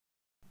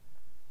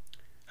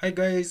Hi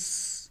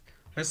guys,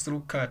 let's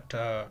look at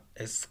a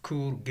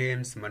school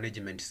games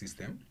management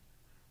system.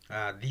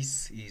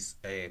 This is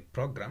a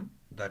program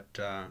that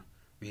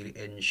will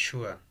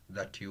ensure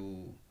that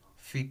you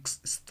fix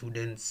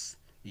students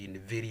in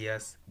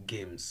various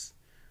games.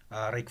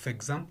 Like for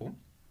example,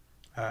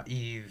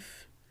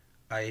 if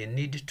I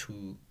need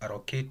to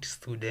allocate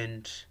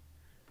student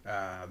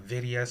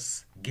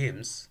various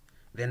games,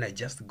 then I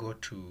just go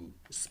to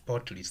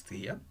sport list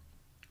here.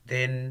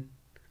 Then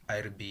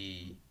I'll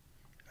be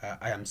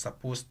I am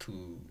supposed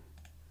to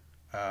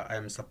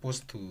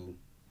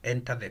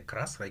enter the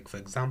class, like for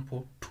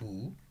example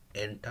to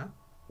enter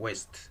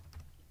West,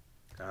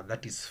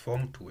 that is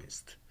form to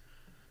West.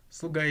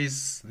 So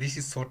guys, this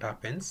is what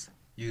happens.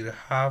 You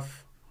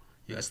have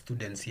your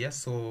students here,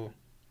 so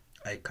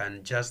I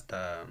can just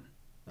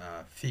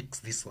fix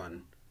this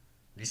one.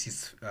 This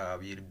is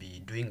we'll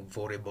be doing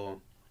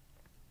volleyball,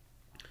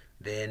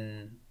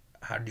 then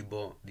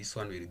handball. This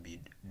one will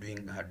be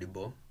doing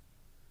handball.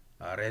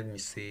 Let me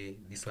say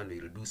this one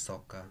will do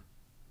soccer.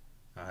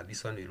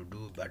 This one will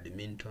do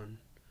badminton.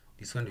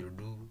 This one will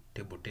do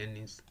table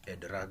tennis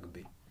and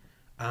rugby.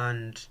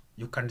 And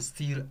you can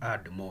still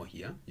add more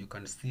here. You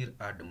can still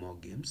add more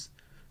games.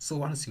 So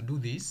once you do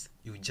this,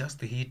 you just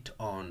hit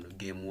on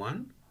game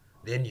 1.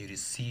 Then you will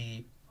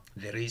see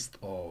the list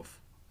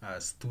of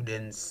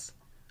students.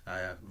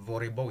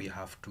 Volleyball we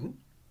have 2.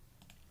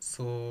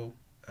 So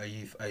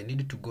if I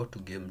need to go to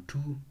game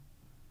 2,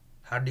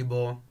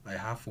 handball I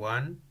have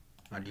 1.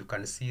 And you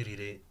can see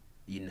really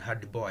in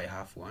handball I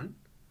have 1.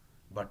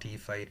 But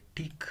if I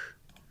tick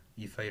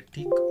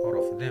all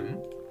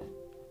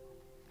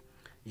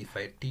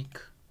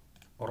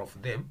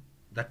of them,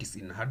 that is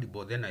in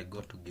handball, then I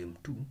go to game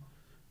 2,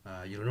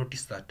 you'll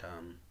notice that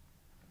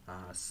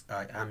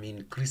I'm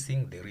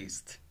increasing the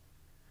list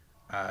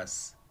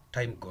as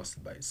time goes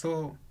by.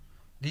 So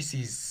this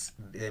is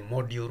the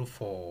module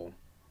for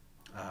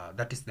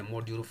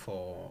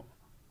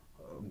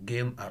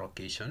game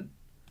allocation.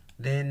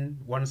 Then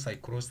once I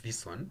cross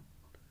this one,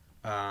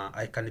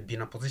 I can be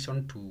in a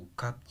position to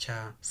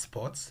capture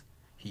sports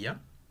here.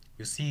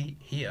 You see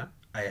here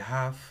I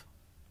have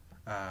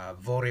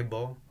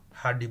volleyball,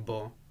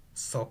 handball,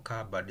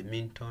 soccer,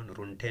 badminton,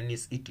 lawn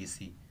tennis,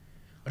 etc.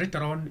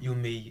 Later on you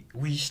may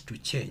wish to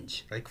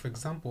change. Like for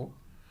example,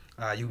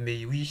 you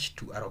may wish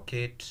to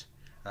allocate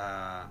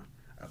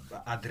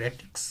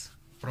athletics.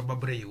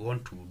 Probably you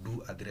want to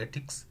do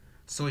athletics.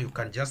 So you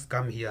can just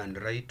come here and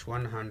write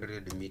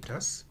 100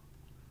 meters.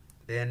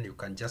 Then you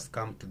can just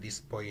come to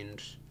this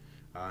point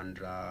and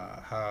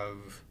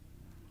have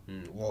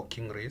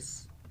walking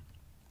race.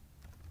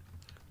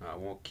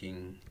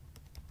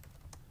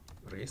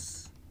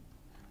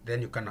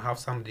 Then you can have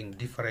something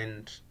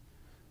different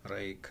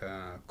like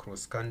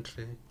cross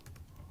country.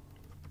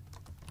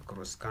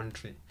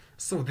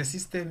 So the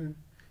system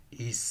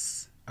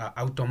is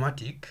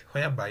automatic,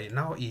 whereby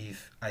now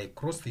if I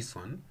cross this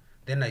one,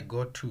 then I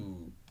go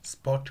to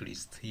sport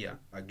list here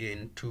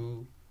again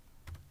to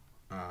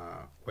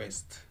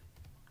West,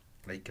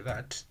 like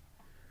that.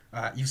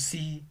 You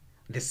see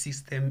the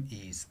system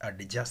is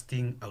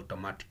adjusting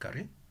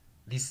automatically.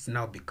 This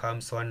now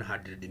becomes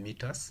 100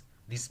 meters.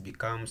 This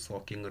becomes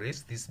walking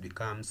race. This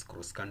becomes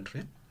cross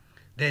country.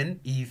 Then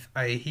if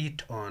I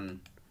hit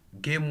on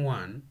game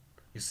 1,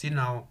 you see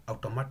now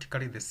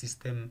automatically the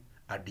system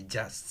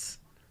adjusts.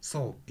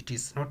 So it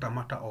is not a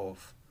matter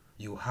of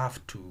you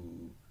have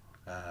to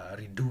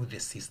redo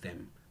the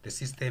system. The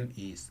system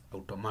is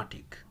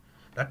automatic.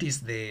 That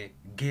is the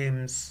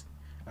games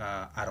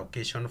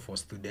allocation for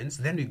students.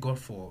 Then we go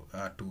for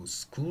to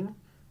school,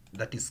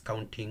 that is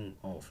counting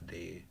of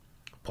the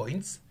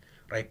points.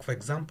 Like for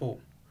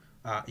example,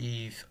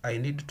 if I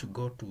need to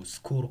go to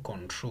school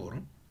control,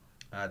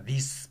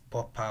 this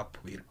pop-up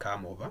will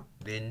come over.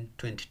 Then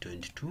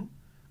 2022,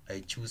 I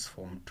choose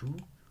form 2.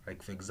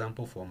 Like for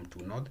example, form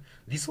 2 North.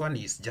 This one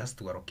is just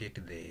to allocate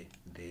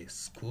the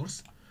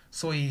schools.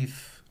 So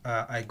if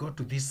I go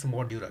to this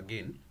module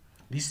again,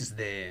 this is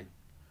the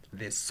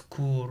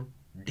school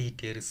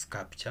details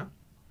capture,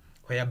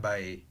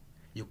 whereby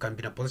you can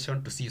be in a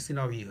position to see. You see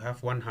now you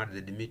have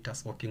 100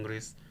 meters walking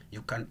race.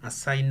 You can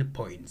assign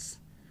points.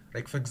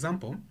 Like for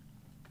example,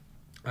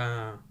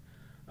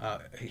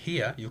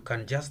 here you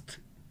can just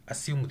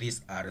assume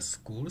these are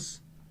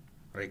schools.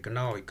 Right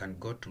now I can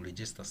go to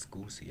register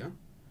schools here.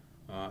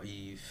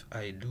 If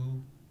I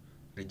do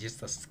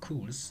register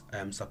schools, I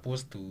am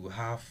supposed to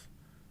have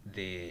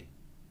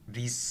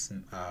this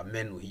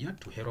menu here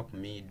to help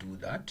me do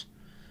that.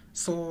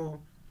 So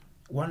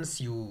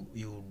once you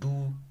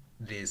do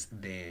the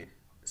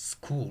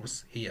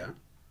schools here,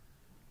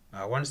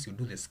 once you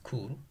do the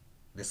school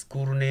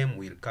name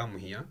will come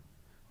here.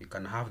 You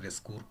can have the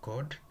school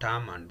code,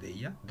 term, and the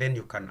year. Then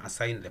you can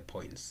assign the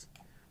points.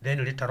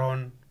 Then later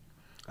on,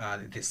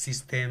 the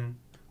system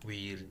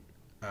will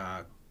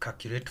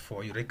calculate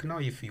for you. Like now,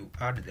 if you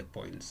add the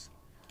points,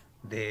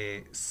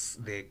 the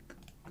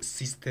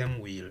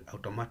system will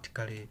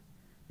automatically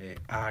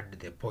add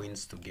the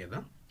points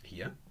together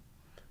here,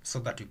 so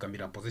that you can be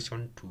in a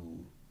position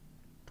to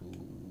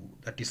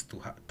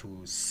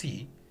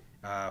see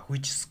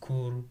which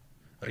school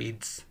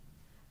reads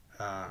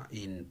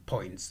in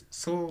points.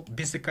 So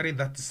basically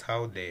that's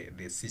how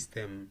the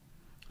system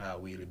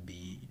will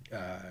be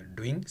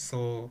doing.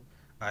 So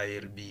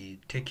I'll be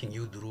taking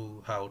you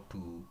through how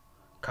to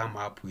come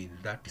up with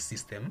that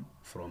system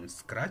from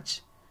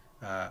scratch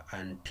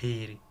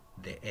until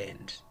the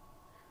end.